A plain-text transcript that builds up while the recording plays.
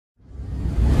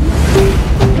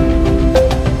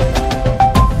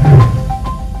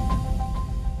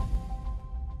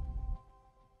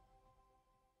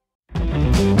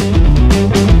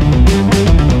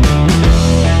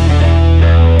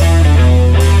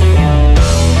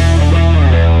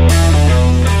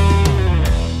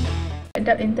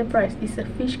Kudaap Enterprise is a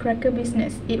fish cracker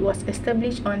business. It was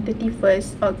established on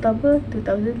 31st October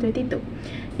 2022.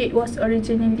 It was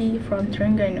originally from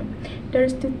Terengganu. There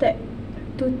is two types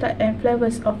and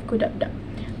flavors of Kudaap.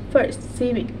 First,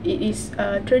 seaweed. It is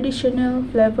traditional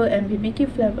flavor and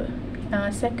BBQ flavor.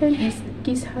 Second is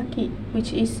Kiss Haki,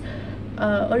 which is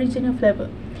original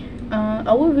flavor.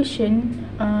 Our vision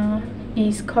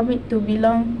is commit to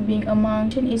being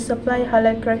among is supply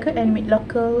halal cracker and meet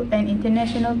local and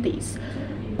international tastes.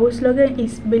 Our slogan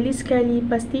is beli sekali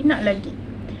pasti nak lagi.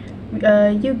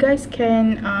 You guys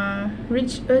can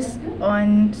reach us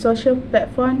on social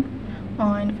platform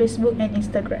on Facebook and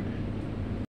Instagram.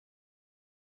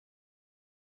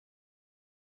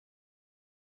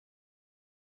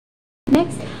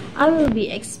 Next, I will be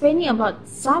explaining about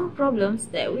some problems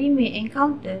that we may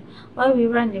encounter while we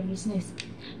run the business.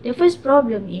 The first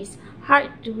problem is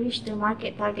hard to reach the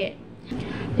market target.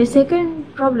 The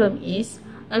second problem is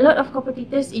a lot of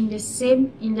competitors in the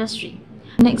same industry.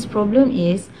 The next problem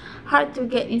is hard to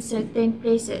get in certain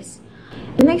places.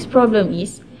 The next problem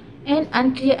is an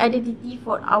unclear identity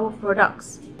for our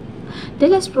products. The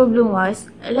last problem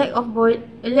was a lack of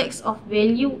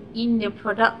value in the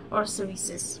product or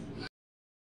services.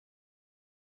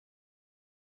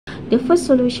 The first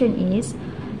solution is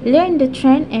learn the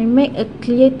trend and make a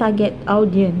clear target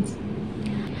audience.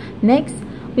 Next,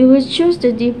 we will choose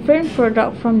the different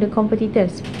product from the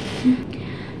competitors.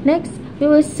 Next, we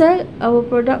will sell our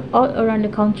product all around the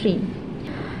country.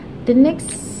 The next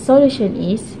solution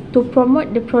is to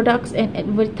promote the products and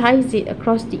advertise it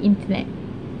across the internet.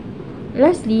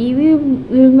 Lastly, we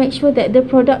will make sure that the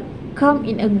product come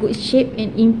in a good shape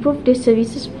and improve the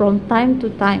services from time to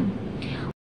time.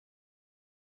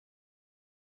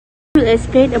 We will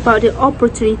explain about the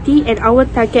opportunity and our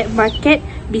target market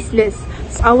business.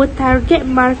 So our target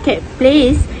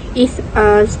marketplace is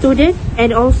a student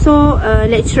and also a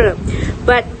lecturer,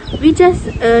 but we just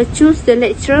choose the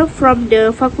lecturer from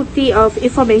the Faculty of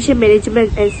Information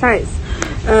Management and Science.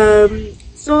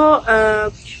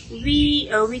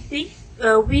 We think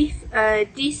with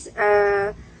this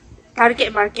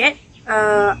target market,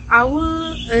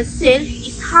 our sale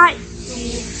is hard to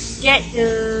get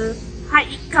the high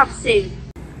income sale.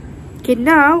 Okay,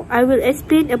 now I will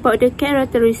explain about the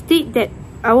characteristic that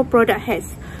our product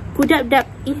has.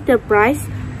 Kudaap Enterprise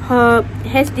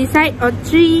has decided on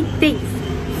three things.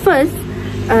 First,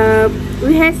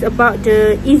 we has about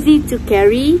the easy to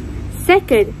carry.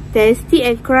 Second, tasty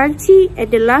and crunchy,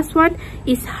 and the last one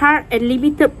is hard and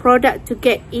limited product to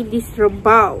get in this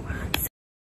rembau.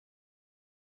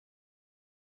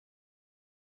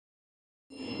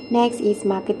 Next is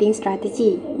marketing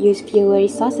strategy. Use fewer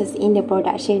resources in the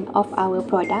production of our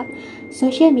product,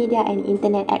 social media and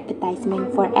internet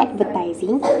advertisement for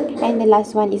advertising, and the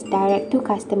last one is direct to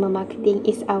customer marketing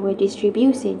is our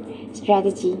distribution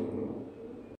strategy.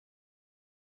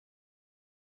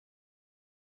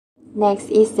 Next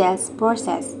is sales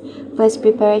process. First,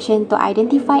 preparation to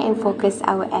identify and focus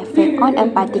our effort on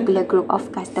a particular group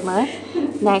of customers.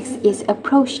 Next is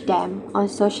approach them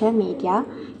on social media.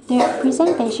 Third,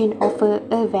 presentation offer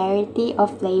a variety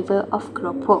of flavor of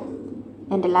keropok.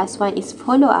 And the last one is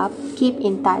follow up, keep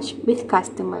in touch with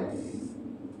customer.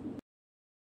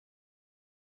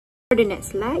 For the next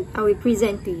slide, I will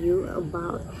present to you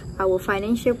about our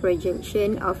financial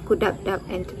projection of Kudaap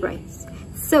Enterprise.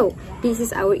 So, this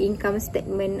is our income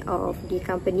statement of the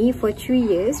company for 3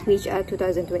 years, which are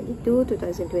 2022,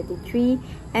 2023,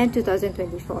 and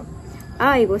 2024.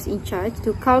 I was in charge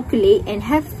to calculate and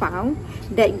have found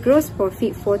that gross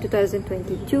profit for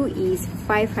 2022 is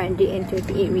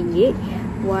 538 ringgit,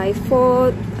 while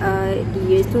for the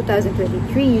years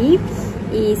 2023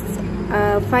 is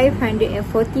 540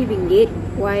 ringgit,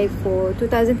 while for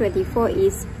 2024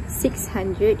 is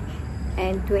 620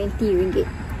 ringgit.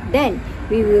 Then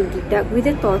we will deduct with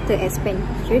the total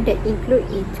expenditure that include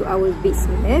into our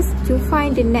business to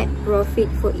find the net profit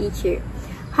for each year.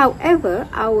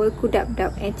 However, our Kudaap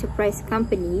Enterprise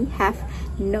company have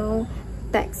no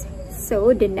tax,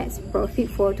 so the net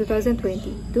profit for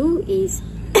 2022 is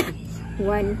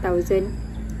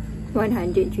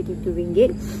 1,132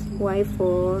 ringgit, while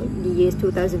for the years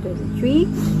 2023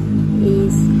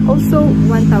 is also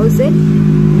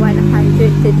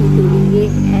 1,132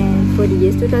 ringgit, and for the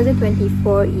years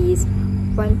 2024 is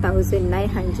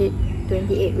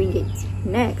 1,928 ringgit.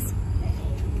 Next,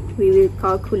 we will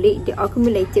calculate the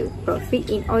accumulated profit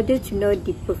in order to know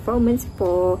the performance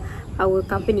for our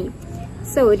company.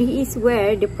 So this is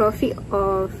where the profit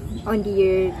on the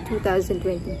year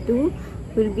 2022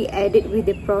 will be added with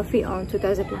the profit on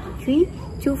 2023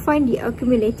 to find the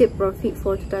accumulated profit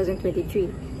for 2023.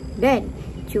 Then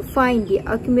to find the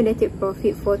accumulated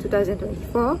profit for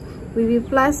 2024, we will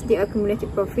plus the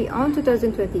accumulated profit on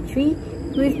 2023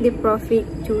 with the profit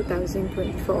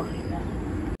 2024.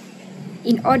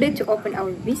 In order to open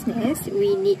our business,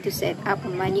 we need to set up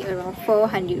money around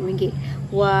 400 ringgit,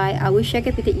 while our share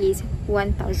capital is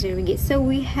 1000 ringgit. So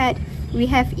we have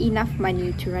enough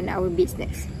money to run our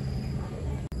business.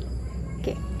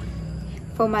 Okay.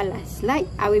 For my last slide,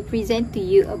 I will present to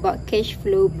you about cash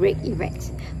flow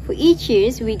break-evens. For each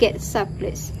year, we get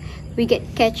surplus. We get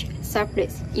cash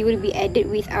surplus. It will be added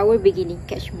with our beginning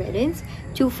cash balance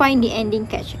to find the ending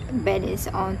cash balance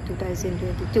on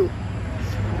 2022.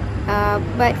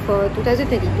 But for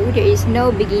 2022, there is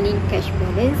no beginning cash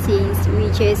balance since we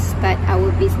just start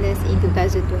our business in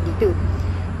 2022.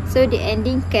 So the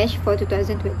ending cash for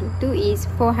 2022 is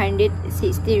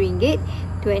 460 ringgit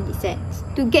 20 cents.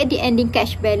 To get the ending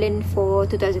cash balance for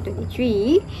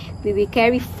 2023, we will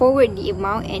carry forward the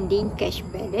amount ending cash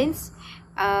balance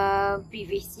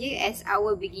previous year as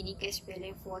our beginning cash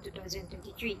balance for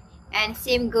 2023. And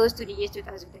same goes to the year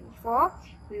 2024.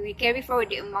 We will carry forward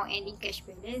the amount ending cash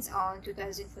balance on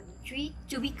 2023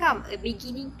 to become a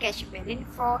beginning cash balance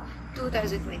for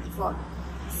 2024.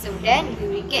 So then we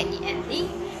will get the ending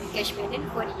cash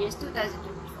balance for the years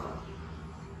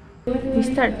 2024. We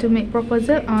start to make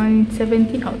proposal on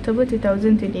 17 October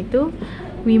 2022.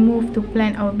 We move to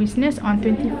plan our business on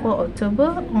 24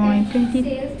 October. On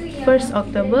 21st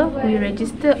October, we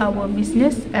register our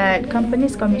business at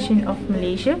Companies Commission of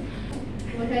Malaysia.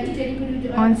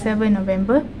 On 7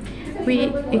 November, we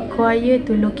acquire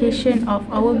the location of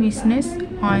our business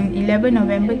on 11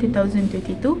 November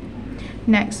 2022.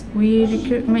 Next,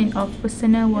 recruitment of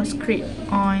personnel was created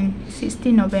on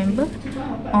 16 November.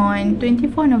 On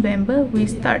 24 November, we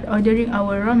start ordering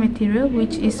our raw material,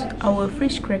 which is our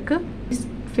fish cracker.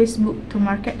 Facebook to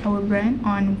market our brand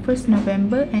on 1st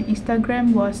November and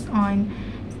Instagram was on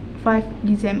 5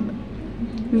 December.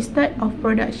 We start off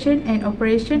production and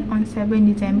operation on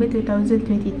 7 December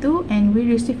 2022 and we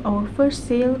receive our first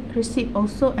sale receipt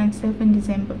also on 7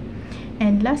 December.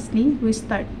 And lastly, we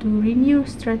start to renew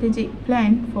strategic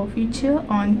plan for future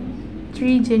on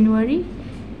 3 January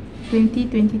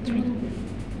 2023.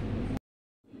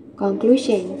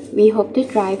 Conclusion: we hope to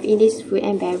thrive in this food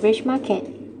and beverage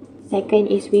market.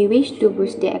 Second is we wish to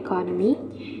boost the economy,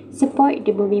 support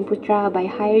the Bumi Putra by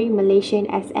hiring Malaysian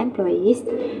as employees,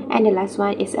 and the last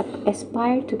one is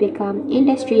aspire to become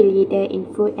industry leader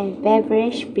in food and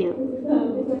beverage field.